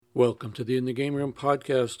Welcome to the In the Game Room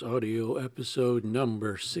podcast audio episode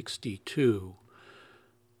number 62.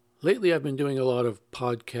 Lately, I've been doing a lot of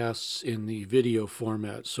podcasts in the video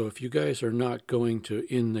format, so if you guys are not going to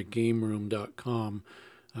inthegameroom.com,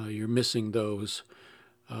 you're missing those.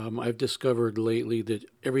 I've discovered lately that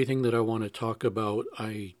everything that I want to talk about,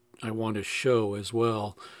 I want to show as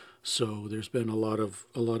well. So there's been a lot of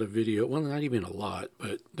video. Well, not even a lot,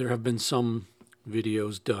 but there have been some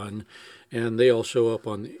videos done, and they all show up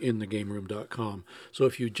on inthegameroom.com. So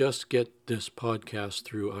if you just get this podcast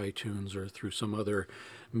through iTunes or through some other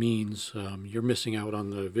means, you're missing out on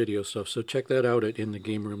the video stuff. So check that out at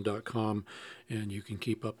inthegameroom.com, and you can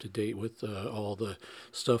keep up to date with all the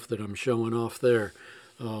stuff that I'm showing off there.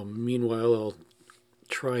 Meanwhile, I'll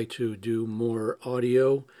try to do more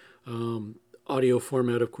audio. Audio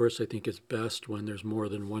format, of course, I think is best when there's more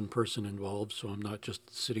than one person involved, so I'm not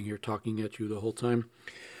just sitting here talking at you the whole time.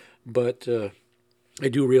 But I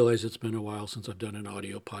do realize it's been a while since I've done an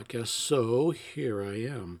audio podcast, so here I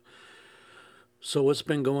am. So what's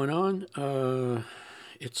been going on?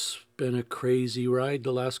 It's been a crazy ride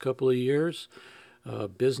the last couple of years.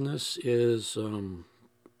 Business is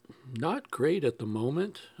not great at the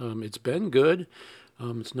moment. It's been good.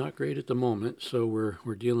 It's not great at the moment, so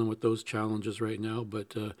we're dealing with those challenges right now,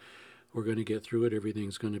 but we're going to get through it.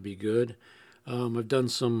 Everything's going to be good. I've done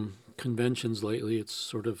some conventions lately. It's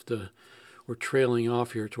sort of we're trailing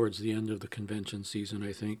off here towards the end of the convention season,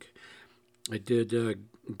 I think. I did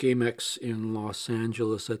GameX in Los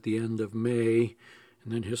Angeles at the end of May,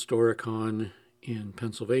 and then Historicon in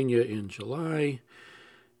Pennsylvania in July,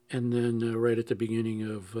 and then right at the beginning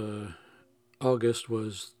of August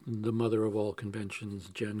was the mother of all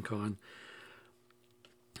conventions, Gen Con.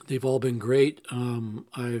 They've all been great.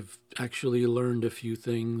 I've actually learned a few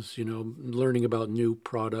things, learning about new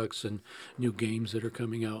products and new games that are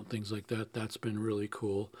coming out, things like that. That's been really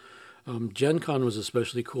cool. Gen Con was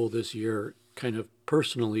especially cool this year, kind of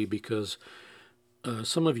personally, because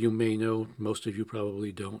some of you may know, most of you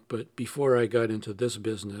probably don't, but before I got into this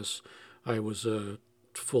business, I was a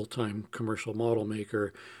full-time commercial model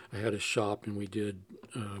maker. I had a shop, and we did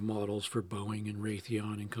models for Boeing and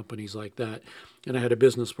Raytheon and companies like that. And I had a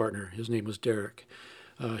business partner. His name was Derek.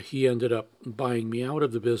 He ended up buying me out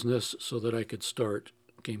of the business so that I could start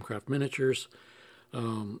Gamecraft Miniatures.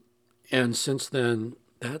 And since then,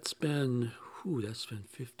 that's been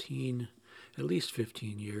 15, at least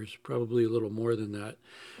 15 years, probably a little more than that.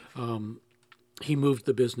 He moved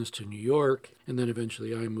the business to New York, and then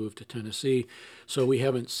eventually I moved to Tennessee. So we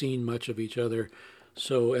haven't seen much of each other.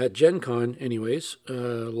 So at Gen Con, anyways,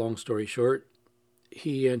 long story short,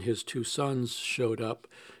 he and his two sons showed up,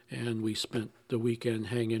 and we spent the weekend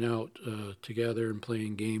hanging out together and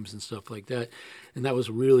playing games and stuff like that. And that was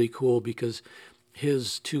really cool because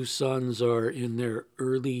his two sons are in their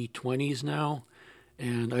early 20s now,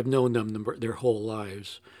 and I've known them their whole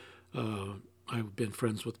lives. I've been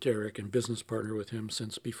friends with Derek and business partner with him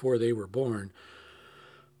since before they were born.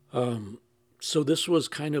 So this was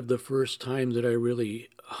kind of the first time that I really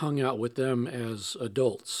hung out with them as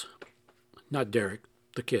adults. Not Derek,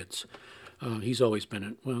 the kids. He's always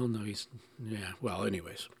been anyways.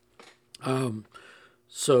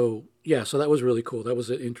 So that was really cool. That was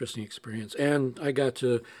an interesting experience. And I got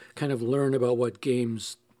to kind of learn about what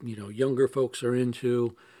games, younger folks are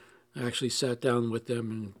into. I actually sat down with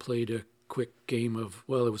them and played a quick game of,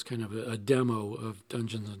 it was kind of a demo of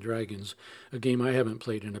Dungeons and Dragons, a game I haven't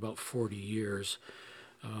played in about 40 years.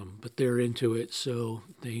 But they're into it, so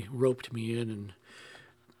they roped me in and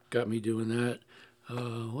got me doing that.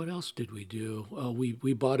 What else did we do?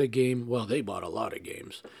 We bought a game. Well, they bought a lot of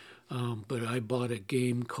games. But I bought a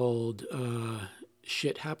game called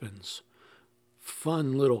Shit Happens.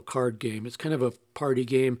 Fun little card game. It's kind of a party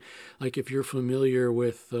game. Like if you're familiar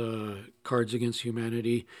with Cards Against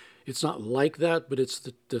Humanity, it's not like that, but it's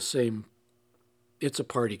the same. It's a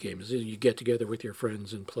party game. You get together with your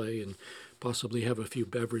friends and play and possibly have a few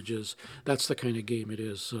beverages. That's the kind of game it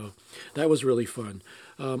is. So that was really fun.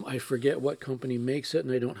 I forget what company makes it,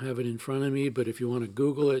 and I don't have it in front of me, but if you want to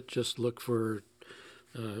Google it, just look for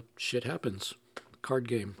Shit Happens card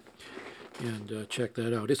game and check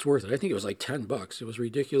that out. It's worth it. I think it was like $10. It was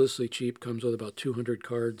ridiculously cheap. Comes with about 200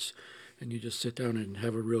 cards, and you just sit down and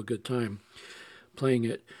have a real good time playing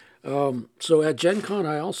it. So at Gen Con,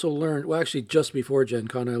 I also learned, actually just before Gen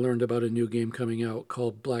Con, I learned about a new game coming out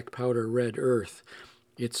called Black Powder Red Earth.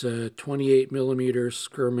 It's a 28 millimeter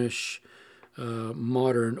skirmish,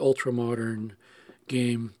 ultra modern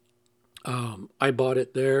game. I bought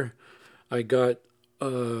it there. I got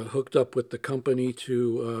hooked up with the company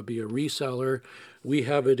to be a reseller. We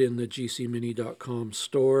have it in the gcmini.com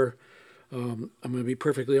store. I'm going to be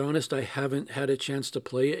perfectly honest. I haven't had a chance to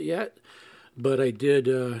play it yet, but I did.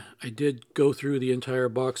 I did go through the entire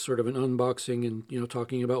box, sort of an unboxing, and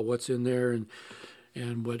talking about what's in there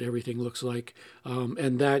and what everything looks like.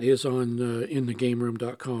 And that is on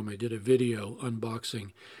inthegameroom.com. I did a video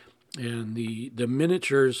unboxing, and the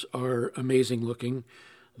miniatures are amazing looking.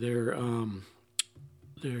 They're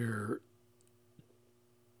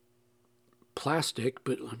plastic,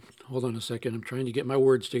 but hold on a second. I'm trying to get my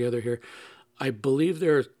words together here. I believe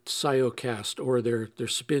they're Cyocast, or they're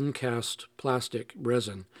spin cast plastic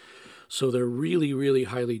resin. So they're really, really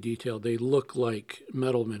highly detailed. They look like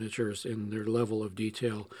metal miniatures in their level of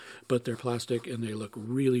detail, but they're plastic and they look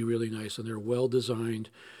really, really nice, and they're well designed.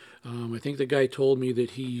 I think the guy told me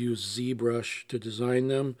that he used ZBrush to design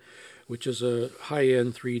them, which is a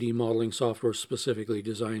high-end 3D modeling software specifically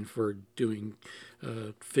designed for doing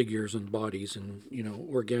figures and bodies and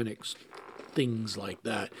organics, things like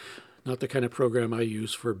that. Not the kind of program I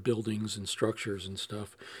use for buildings and structures and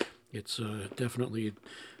stuff. It's definitely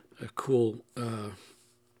a cool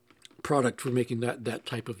product for making that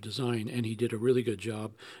type of design, and he did a really good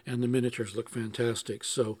job, and the miniatures look fantastic.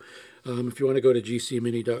 So if you want to go to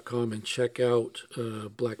gcmini.com and check out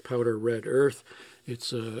Black Powder Red Earth,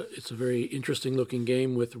 it's a very interesting looking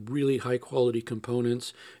game with really high quality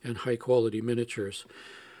components and high quality miniatures.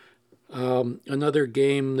 Another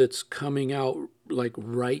game that's coming out like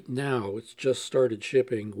right now, it's just started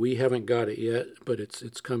shipping. We haven't got it yet, but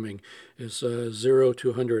it's coming. Is 0 to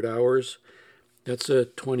 100 Hours. That's a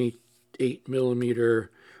 28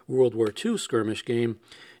 millimeter World War II skirmish game,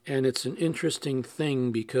 and it's an interesting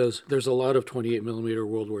thing because there's a lot of 28 millimeter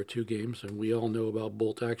World War II games, and we all know about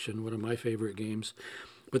Bolt Action, one of my favorite games.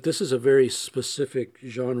 But this is a very specific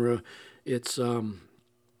genre. It's World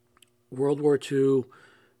War II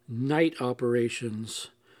night operations,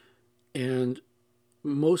 and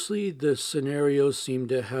mostly the scenarios seem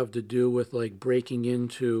to have to do with like breaking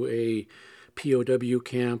into a POW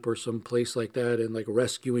camp or some place like that and like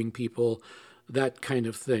rescuing people, that kind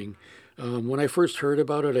of thing. When I first heard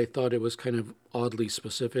about it, I thought it was kind of oddly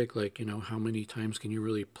specific, like, how many times can you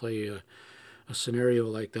really play a scenario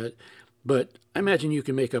like that? But I imagine you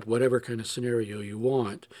can make up whatever kind of scenario you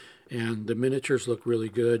want, and the miniatures look really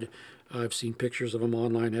good. I've seen pictures of them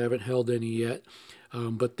online. I haven't held any yet,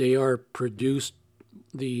 but they are produced.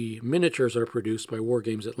 The miniatures are produced by War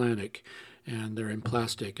Games Atlantic, and they're in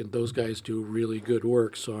plastic, and those guys do really good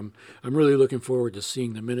work. So I'm really looking forward to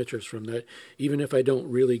seeing the miniatures from that. Even if I don't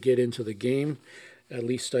really get into the game, at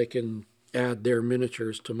least I can add their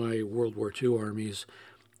miniatures to my World War II armies,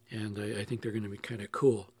 and I think they're going to be kind of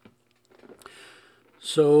cool.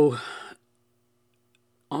 So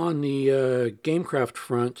on the GameCraft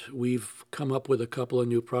front, we've come up with a couple of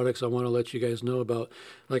new products I want to let you guys know about.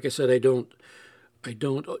 Like I said, I don't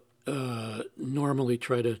normally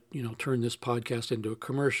try to turn this podcast into a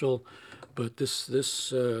commercial, but this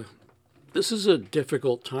is a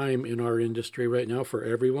difficult time in our industry right now for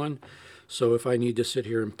everyone. So if I need to sit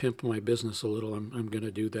here and pimp my business a little, I'm going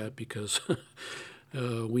to do that, because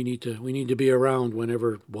we need to be around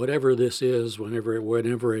whatever this is,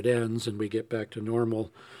 whenever it ends and we get back to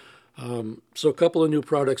normal. So a couple of new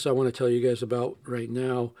products I want to tell you guys about right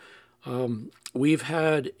now. We've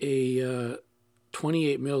had a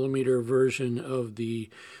 28 millimeter version of the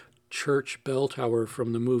church bell tower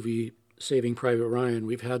from the movie Saving Private Ryan.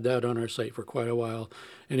 We've had that on our site for quite a while,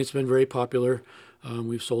 and it's been very popular.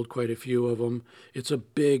 We've sold quite a few of them. It's a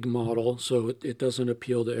big model, so it doesn't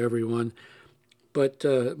appeal to everyone, but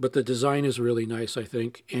the design is really nice, I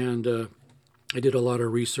think. And I did a lot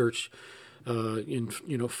of research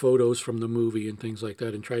in photos from the movie and things like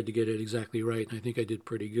that, and tried to get it exactly right, and I think I did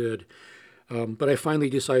pretty good. But I finally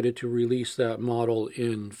decided to release that model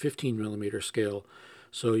in 15 millimeter scale.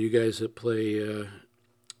 So you guys that play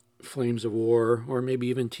Flames of War, or maybe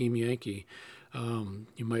even Team Yankee,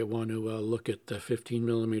 you might want to look at the 15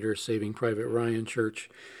 millimeter Saving Private Ryan Church.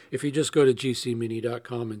 If you just go to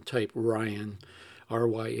gcmini.com and type Ryan,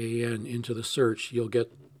 R-Y-A-N, into the search, you'll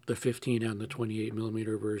get the 15 and the 28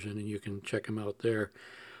 millimeter version, and you can check them out there.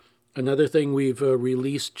 Another thing we've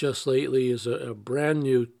released just lately is a brand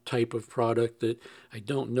new type of product that I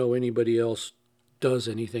don't know anybody else does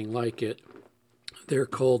anything like it.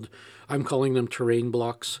 I'm calling them terrain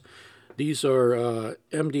blocks. These are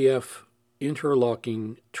MDF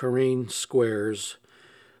interlocking terrain squares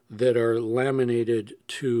that are laminated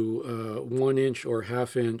to 1 inch or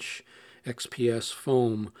 ½ inch XPS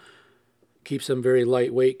foam. Keeps them very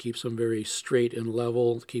lightweight, keeps them very straight and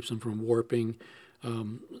level, keeps them from warping.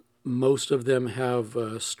 Most of them have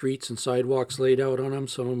streets and sidewalks laid out on them.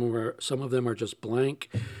 Some of them are just blank.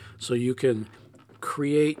 So you can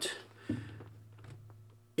create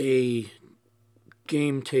a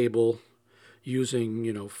game table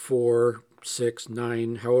using, 4, 6,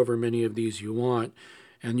 9, however many of these you want,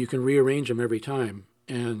 and you can rearrange them every time.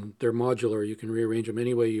 And they're modular. You can rearrange them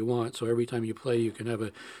any way you want. So every time you play, you can have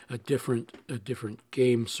a different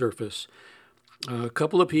game surface. A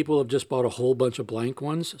couple of people have just bought a whole bunch of blank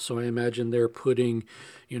ones, so I imagine they're putting,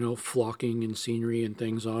 flocking and scenery and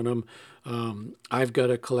things on them. I've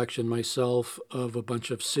got a collection myself of a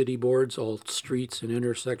bunch of city boards, all streets and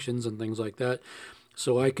intersections and things like that.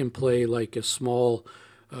 So I can play like a small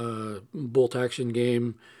bolt action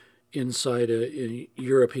game inside a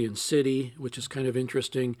European city, which is kind of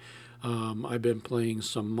interesting. I've been playing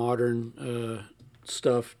some modern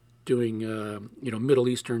stuff, doing Middle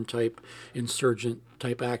Eastern type insurgent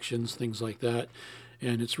type actions, things like that,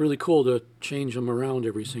 and it's really cool to change them around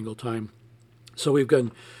every single time. So we've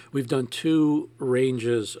done two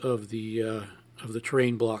ranges of the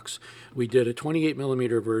terrain blocks. We did a 28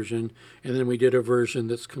 millimeter version, and then we did a version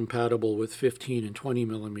that's compatible with 15 and 20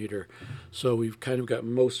 millimeter. So we've kind of got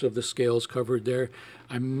most of the scales covered there.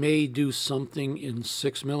 I may do something in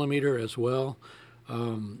 6 millimeter as well,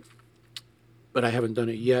 but I haven't done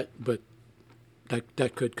it yet. But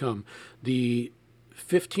that could come. The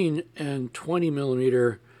 15 and 20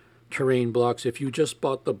 millimeter terrain blocks, if you just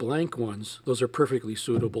bought the blank ones, those are perfectly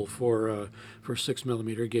suitable for 6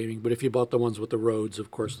 millimeter gaming. But if you bought the ones with the roads, of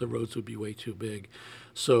course, the roads would be way too big.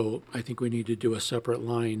 So I think we need to do a separate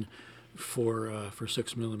line for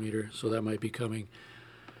 6 millimeter. So that might be coming.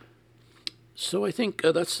 So I think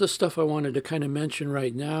that's the stuff I wanted to kind of mention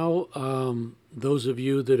right now. Those of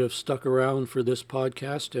you that have stuck around for this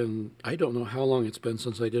podcast, and I don't know how long it's been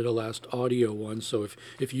since I did a last audio one, so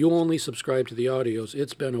if you only subscribe to the audios,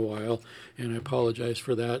 it's been a while, and I apologize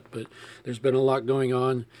for that, but there's been a lot going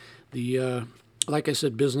on. Like I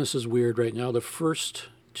said, business is weird right now. The first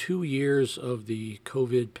 2 years of the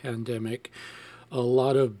COVID pandemic, a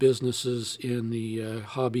lot of businesses in the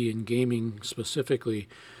hobby and gaming specifically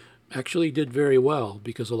actually did very well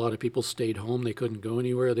because a lot of people stayed home. They couldn't go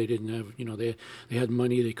anywhere. They didn't have, they had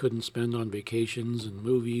money they couldn't spend on vacations and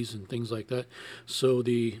movies and things like that. So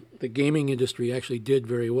the gaming industry actually did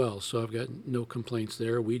very well. So I've got no complaints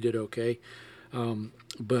there. We did okay.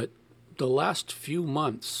 But the last few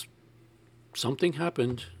months, something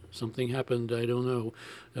happened. I don't know.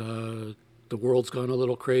 The world's gone a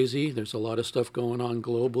little crazy. There's a lot of stuff going on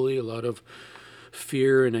globally, a lot of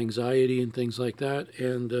fear and anxiety and things like that,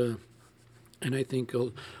 and I think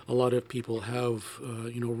a lot of people have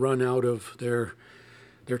run out of their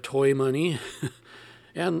toy money,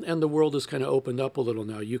 and the world has kind of opened up a little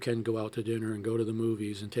now. You can go out to dinner and go to the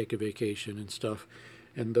movies and take a vacation and stuff,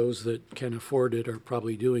 and those that can afford it are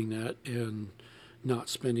probably doing that and not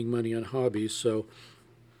spending money on hobbies. So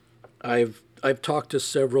I've talked to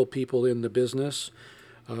several people in the business.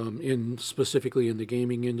 Specifically in the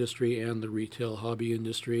gaming industry and the retail hobby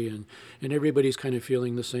industry, and everybody's kind of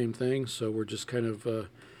feeling the same thing. So we're just kind of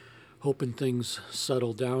hoping things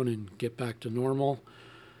settle down and get back to normal.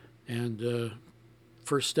 And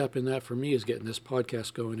first step in that for me is getting this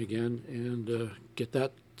podcast going again and get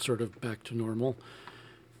that sort of back to normal.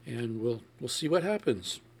 And we'll see what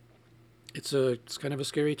happens. It's kind of a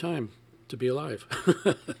scary time to be alive,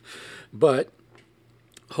 but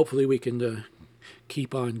hopefully we can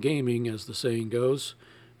keep on gaming, as the saying goes,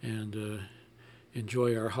 and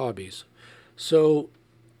enjoy our hobbies. So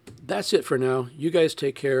that's it for now. You guys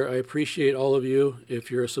take care. I appreciate all of you. If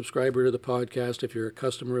you're a subscriber to the podcast, if you're a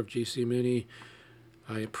customer of GC Mini,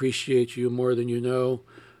 I appreciate you more than you know.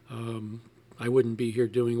 I wouldn't be here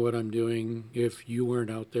doing what I'm doing if you weren't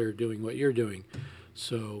out there doing what you're doing.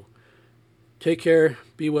 So take care,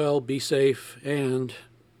 be well, be safe, and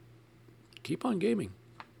keep on gaming.